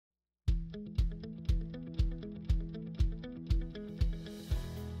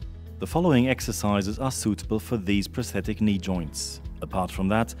The following exercises are suitable for these prosthetic knee joints. Apart from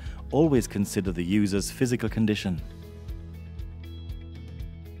that, always consider the user's physical condition.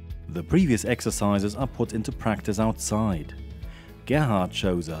 The previous exercises are put into practice outside. Gerhard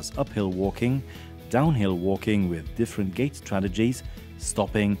shows us uphill walking, downhill walking with different gait strategies,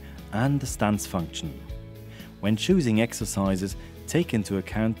 stopping, and the stance function. When choosing exercises, take into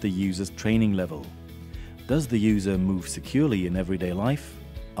account the user's training level. Does the user move securely in everyday life?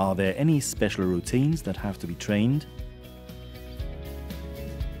 Are there any special routines that have to be trained?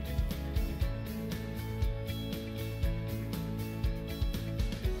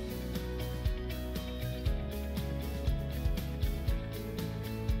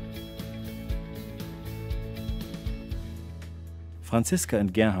 Franziska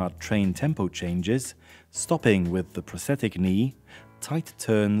and Gerhard train tempo changes, stopping with the prosthetic knee, tight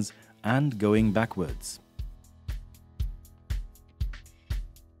turns, and going backwards.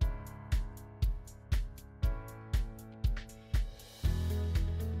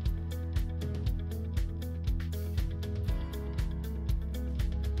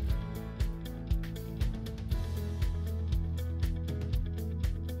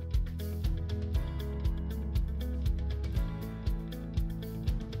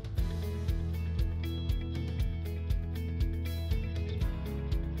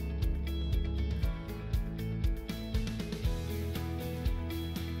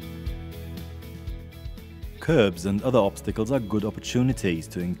 Curbs and other obstacles are good opportunities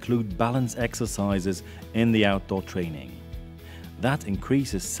to include balance exercises in the outdoor training. That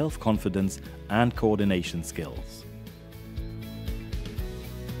increases self-confidence and coordination skills.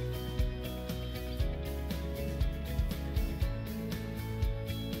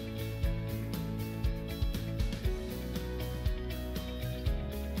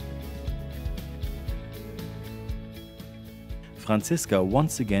 Franziska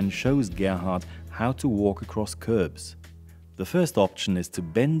once again shows Gerhard how to walk across curbs. The first option is to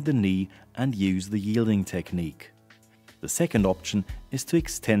bend the knee and use the yielding technique. The second option is to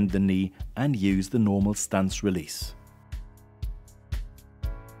extend the knee and use the normal stance release.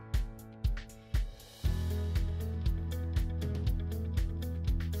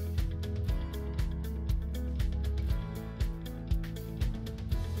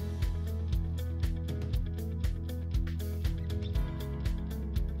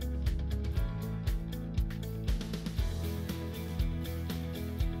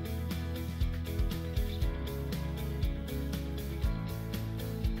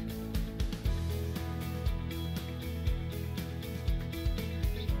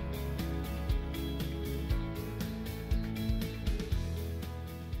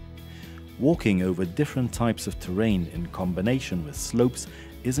 Walking over different types of terrain in combination with slopes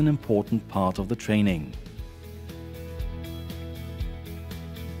is an important part of the training.